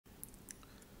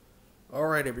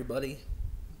Alright, everybody.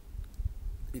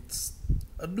 It's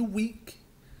a new week,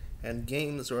 and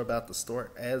games are about to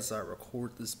start as I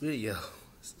record this video.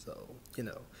 So,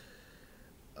 the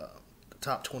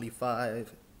top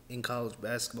 25 in college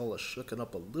basketball is shooken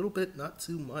up a little bit, not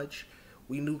too much.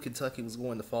 We knew Kentucky was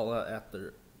going to fall out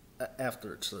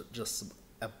after just some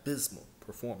abysmal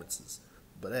performances.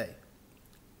 But hey,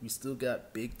 we still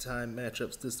got big time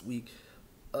matchups this week.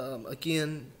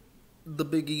 Again, the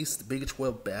Big East, the Big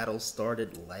 12 battle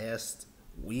started last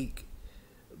week,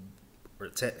 or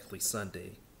technically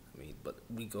Sunday. But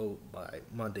we go by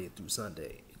Monday through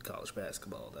Sunday in college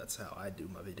basketball. That's how I do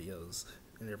my videos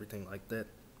and everything like that.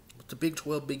 But the Big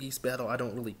 12 Big East battle, I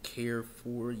don't really care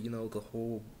for, the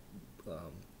whole,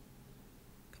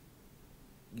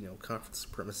 conference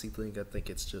supremacy thing. I think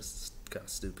it's just kind of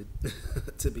stupid,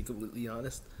 to be completely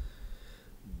honest.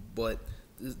 But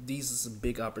these are some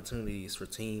big opportunities for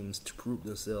teams to prove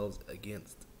themselves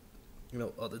against,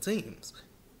 other teams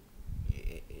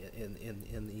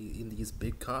in these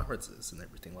big conferences and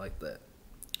everything like that.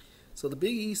 So the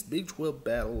Big East Big 12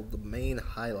 battle, the main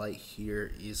highlight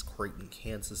here is Creighton,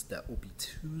 Kansas. That will be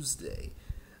Tuesday.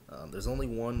 There's only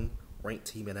one ranked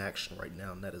team in action right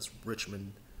now, and that is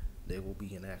Richmond. They will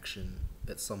be in action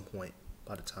at some point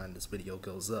by the time this video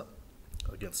goes up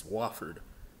against Wofford.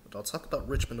 But I'll talk about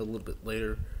Richmond a little bit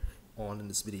later on in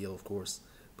this video, of course.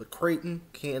 But Creighton,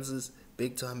 Kansas,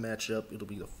 big time matchup. It'll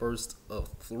be the first of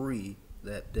three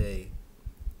that day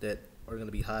that are going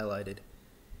to be highlighted.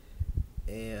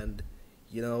 And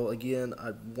again,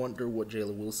 I wonder what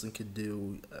Jalen Wilson could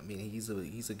do. I mean, he's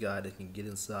a guy that can get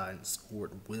inside and score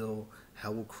at will.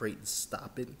 How will Creighton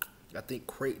stop it? I think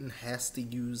Creighton has to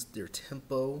use their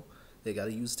tempo. They got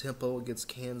to use tempo against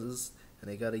Kansas, and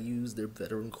they got to use their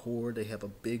veteran core. They have a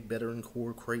big veteran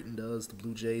core. Creighton does. The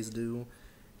Blue Jays do.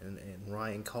 And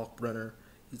Ryan Kalkbrenner,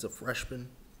 he's a freshman.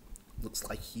 Looks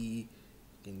like he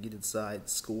can get inside,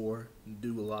 score, and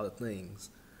do a lot of things.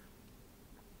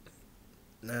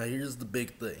 Now here's the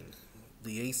big thing.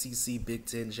 The ACC-Big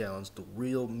Ten Challenge, the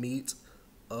real meat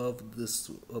of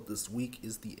this week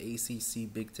is the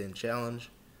ACC-Big Ten Challenge.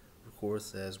 Of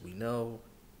course, as we know,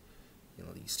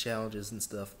 these challenges and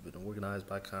stuff have been organized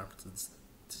by conferences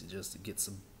to get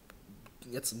some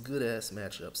good ass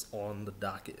matchups on the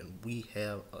docket, and we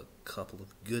have a couple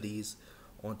of goodies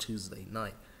on Tuesday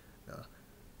night.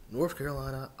 North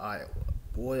Carolina, Iowa.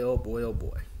 Boy, oh boy, oh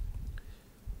boy.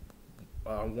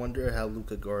 I wonder how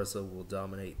Luka Garza will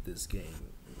dominate this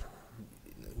game.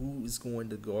 Who is going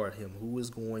to guard him? Who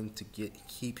is going to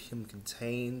keep him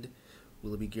contained?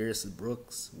 Will it be Garrison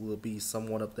Brooks? Will it be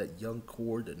someone of that young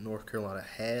core that North Carolina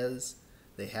has?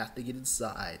 They have to get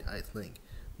inside, I think.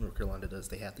 North Carolina does.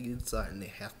 They have to get inside, and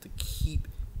they have to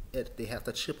they have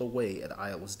to chip away at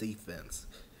Iowa's defense.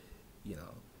 You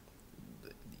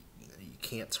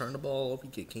can't turn the ball over.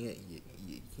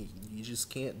 You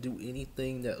just can't do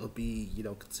anything that would be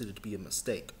considered to be a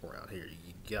mistake around here.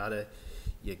 You gotta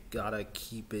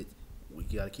keep it. We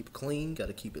gotta keep it clean. You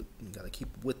gotta keep it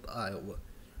with Iowa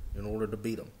in order to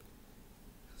beat them.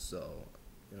 So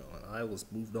and Iowa's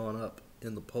moved on up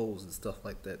in the polls and stuff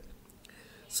like that.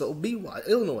 So meanwhile,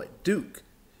 Illinois, Duke.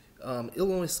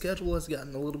 Illinois' schedule has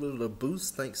gotten a little bit of a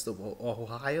boost thanks to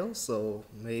Ohio. So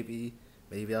maybe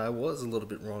I was a little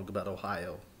bit wrong about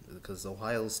Ohio, because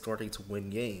Ohio's starting to win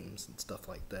games and stuff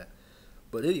like that.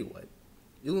 But anyway,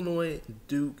 Illinois,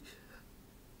 Duke.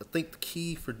 I think the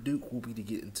key for Duke will be to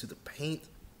get into the paint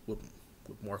with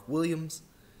Mark Williams,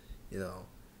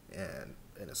 and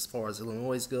as far as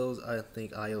Illinois goes, I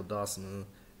think Ayo Dosunmu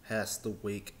has to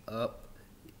wake up.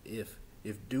 If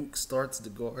Duke starts to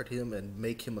guard him and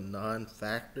make him a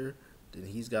non-factor, then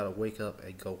he's got to wake up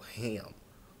and go ham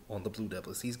on the Blue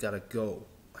Devils. He's got to go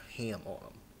ham on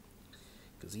them,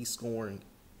 because he's scoring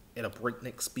at a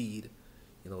breakneck speed,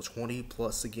 20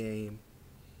 plus a game,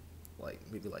 I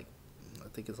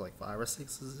think it's like 5 or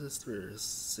 6 assists or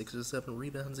 6 or 7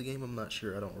 rebounds a game. I'm not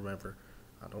sure. I don't remember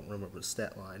the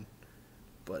stat line.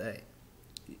 But hey,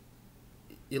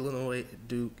 Illinois,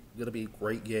 Duke, gonna be a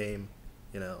great game,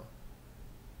 and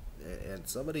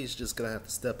somebody's just gonna have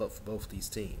to step up for both these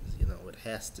teams. It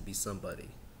has to be somebody,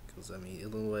 because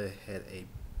Illinois had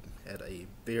a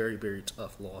very, very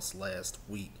tough loss last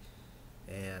week,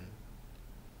 and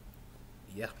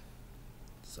yeah,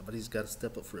 somebody's got to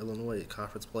step up for Illinois.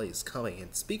 Conference play is coming,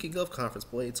 and speaking of conference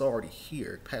play, it's already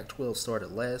here. Pac-12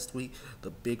 started last week. The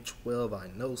Big 12,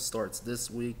 I know, starts this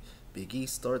week. Big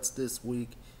East starts this week.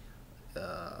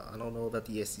 I don't know about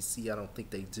the SEC. I don't think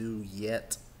they do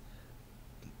yet.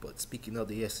 But speaking of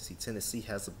the SEC, Tennessee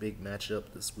has a big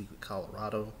matchup this week with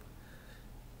Colorado.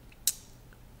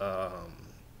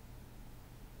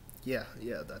 Yeah,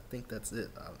 I think that's it.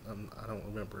 I don't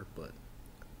remember, but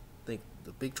I think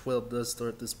the Big 12 does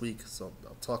start this week, so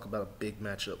I'll talk about a big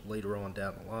matchup later on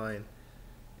down the line.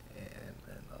 And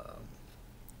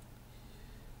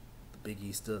the Big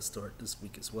East does start this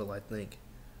week as well, I think.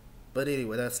 But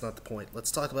anyway, that's not the point.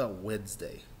 Let's talk about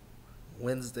Wednesday.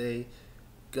 Wednesday,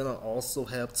 gonna also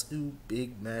have two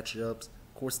big matchups.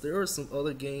 Of course, there are some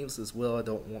other games as well. I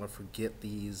don't want to forget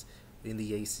these in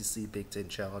the ACC Big Ten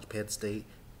Challenge. Penn State,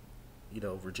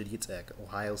 Virginia Tech,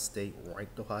 Ohio State,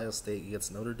 ranked Ohio State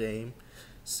against Notre Dame,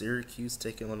 Syracuse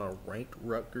taking on a ranked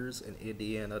Rutgers, and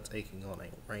Indiana taking on a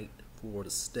ranked Florida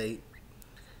State.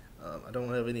 I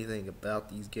don't have anything about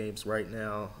these games right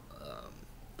now,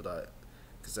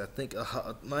 because I think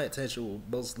my attention will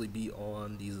mostly be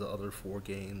on these other four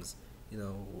games,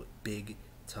 with big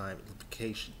time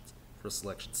implications for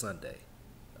Selection Sunday.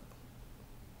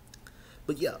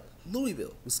 But yeah,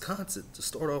 Louisville, Wisconsin, to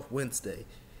start off Wednesday,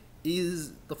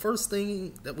 is the first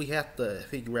thing that we have to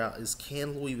figure out is,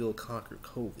 can Louisville conquer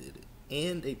COVID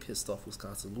and a pissed off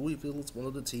Wisconsin? Louisville is one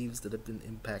of the teams that have been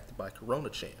impacted by Corona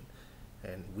Chan,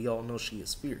 and we all know she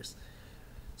is fierce.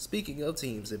 Speaking of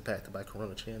teams impacted by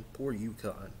Corona Chan, poor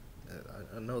UConn.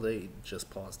 I know they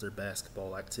just paused their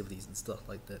basketball activities and stuff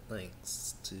like that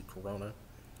thanks to Corona.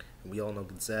 And we all know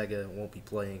Gonzaga won't be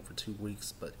playing for 2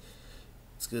 weeks, but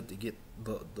it's good to get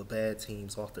the bad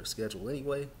teams off their schedule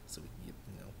anyway, so we can get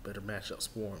better matchups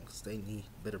for them, because they need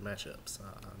better matchups.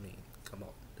 I mean, come on,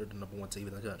 they're the number one team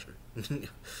in the country.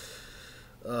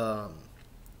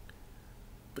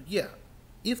 But yeah,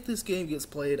 if this game gets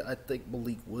played, I think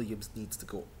Malik Williams needs to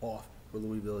go off for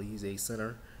Louisville. He's a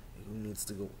center who needs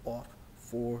to go off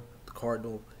for the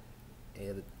Cardinal,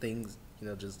 and things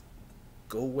just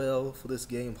go well for this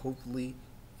game. Hopefully,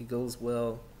 it goes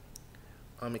well.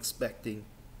 I'm expecting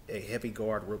a heavy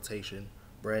guard rotation.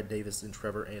 Brad Davis and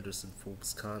Trevor Anderson for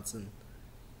Wisconsin.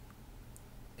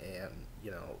 And,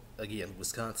 again,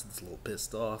 Wisconsin's a little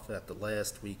pissed off after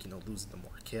last week, losing to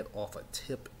Marquette off a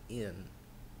tip in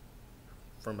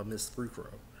from a missed free throw,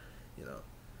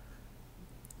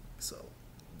 So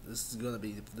this is gonna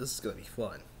be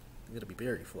fun. It's gonna be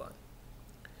very fun.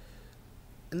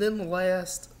 And then the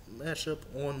last matchup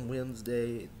on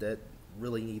Wednesday that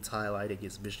really needs highlighting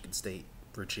is Michigan State,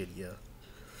 Virginia.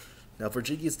 Now,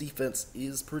 Virginia's defense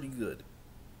is pretty good,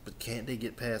 but can they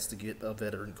get past to get a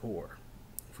veteran core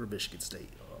for Michigan State?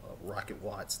 Rocket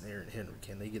Watson, Aaron Henry,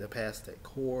 can they get past that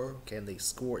core? Can they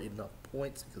score enough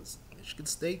points? Because Michigan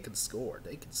State can score.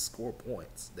 They can score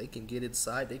points. They can get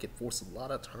inside. They can force a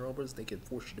lot of turnovers. They can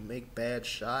force you to make bad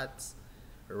shots,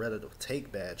 or rather to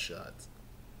take bad shots.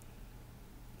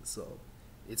 So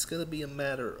it's going to be a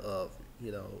matter of,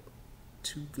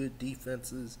 two good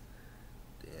defenses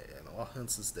and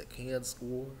offenses that can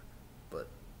score, but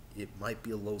it might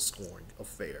be a low-scoring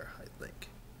affair, I think.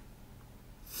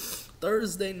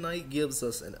 Thursday night gives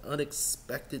us an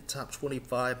unexpected top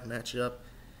 25 matchup,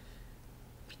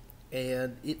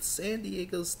 and it's San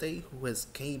Diego State, who has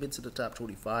came into the top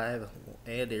 25,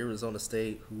 and Arizona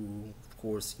State, who, of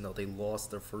course, they lost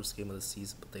their first game of the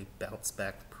season, but they bounced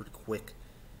back pretty quick.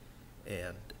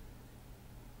 And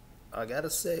I gotta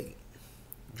say,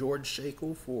 George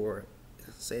Shackle for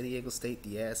San Diego State,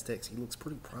 the Aztecs, he looks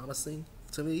pretty promising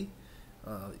to me.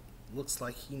 Looks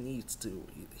like he needs to.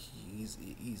 He's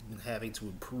been having to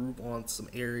improve on some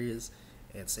areas,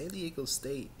 and San Diego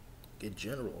State, in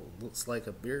general, looks like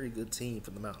a very good team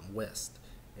for the Mountain West.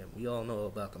 And we all know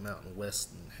about the Mountain West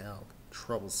and how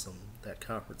troublesome that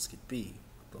conference could be.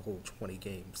 The whole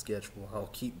 20-game schedule. I'll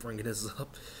keep bringing this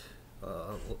up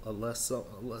unless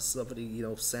somebody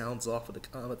sounds off in the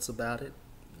comments about it.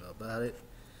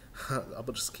 I'll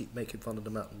just keep making fun of the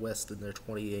Mountain West and their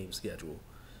 20-game schedule.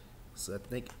 So I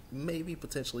think maybe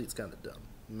potentially it's kind of dumb.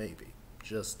 Maybe.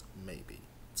 Just maybe.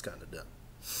 It's kind of dumb.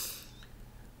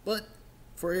 But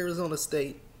for Arizona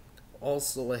State,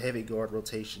 also a heavy guard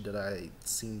rotation that I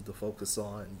seem to focus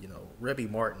on. Rebby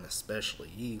Martin especially.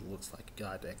 He looks like a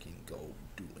guy that can go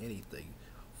do anything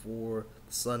for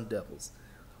the Sun Devils,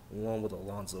 along with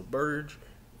Alonzo Burge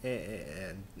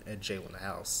and Jalen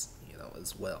House,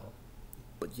 as well.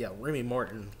 But yeah, Remy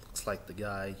Martin looks like the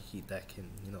guy that can,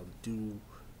 do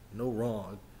no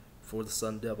wrong for the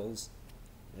Sun Devils.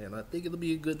 And I think it'll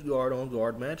be a good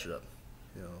guard-on-guard matchup.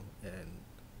 And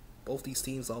both these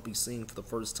teams I'll be seeing for the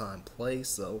first time play,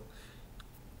 so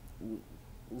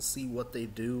we'll see what they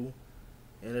do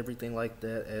and everything like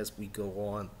that as we go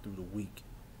on through the week.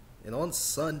 And on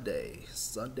Sunday,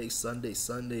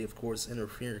 of course,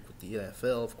 interfering with the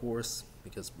NFL, of course,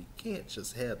 because we can't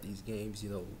just have these games,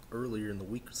 earlier in the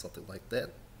week or something like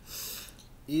that,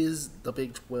 is the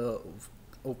Big 12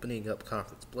 opening up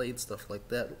conference play and stuff like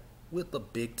that. with a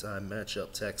big time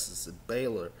matchup, Texas and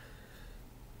Baylor.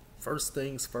 First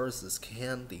things first is,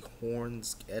 can the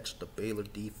Horns catch the Baylor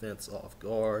defense off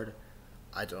guard?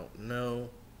 I don't know.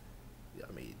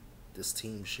 I mean, this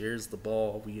team shares the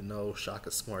ball. We know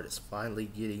Shaka Smart is finally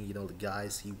getting, the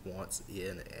guys he wants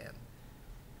in, and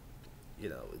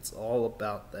it's all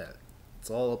about that. It's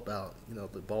all about,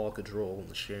 the ball control and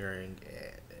the sharing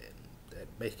and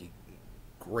making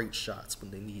great shots when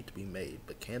they need to be made.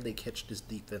 But can they catch this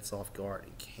defense off guard?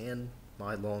 And can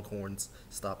my Longhorns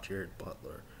stop Jared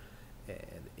Butler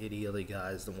and any other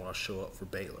guys that want to show up for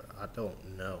Baylor? I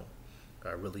don't know.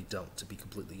 I really don't, to be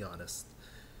completely honest.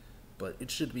 But it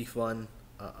should be fun.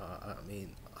 I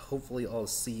mean, hopefully I'll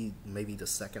see maybe the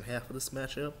second half of this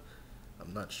matchup.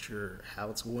 I'm not sure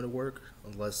how it's going to work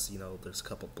unless, there's a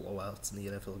couple blowouts in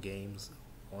the NFL games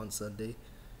on Sunday.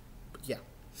 But yeah.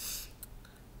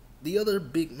 The other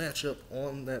big matchup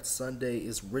on that Sunday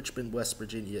is Richmond, West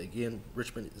Virginia. Again,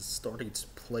 Richmond is starting to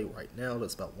play right now.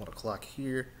 It's about 1 o'clock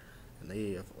here, and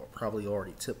they have probably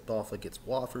already tipped off against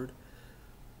Wofford.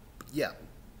 But yeah,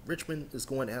 Richmond is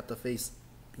going to have to face,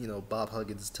 Bob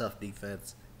Huggins' tough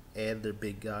defense and their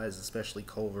big guys, especially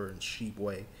Culver and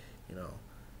Sheboy,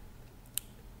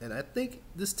 And I think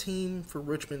this team for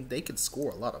Richmond, they can score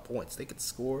a lot of points. They can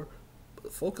score,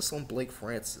 but focus on Blake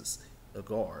Francis, a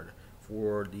guard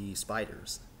for the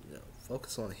Spiders.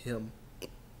 Focus on him.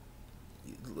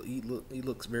 He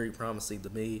looks very promising to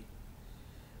me.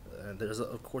 And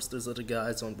of course there's other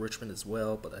guys on Richmond as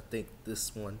well, but I think this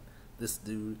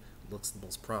dude looks the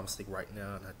most promising right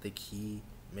now, and I think he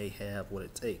may have what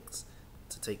it takes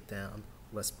to take down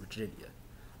West Virginia.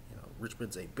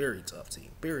 Richmond's a very tough team,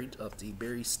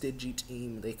 very stingy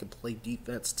team. They can play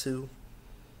defense too,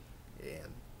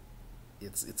 and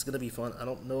it's gonna be fun. I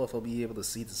don't know if I'll be able to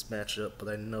see this matchup, but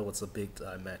I know it's a big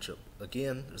time matchup.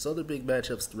 Again, there's other big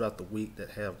matchups throughout the week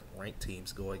that have ranked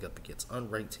teams going up against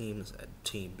unranked teams and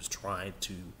teams trying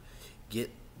to get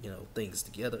things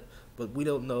together. But we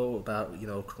don't know about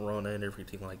Corona and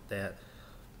everything like that.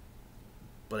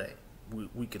 But hey,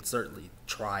 we can certainly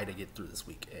try to get through this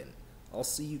week, and I'll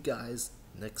see you guys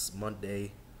next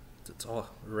Monday to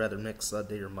talk, or rather next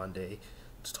Sunday or Monday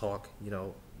to talk,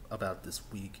 about this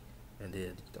week, and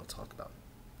then talk about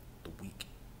the week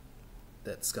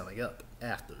that's coming up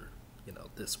after,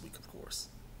 this week, of course.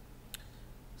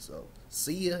 So,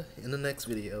 see ya in the next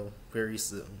video very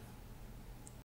soon.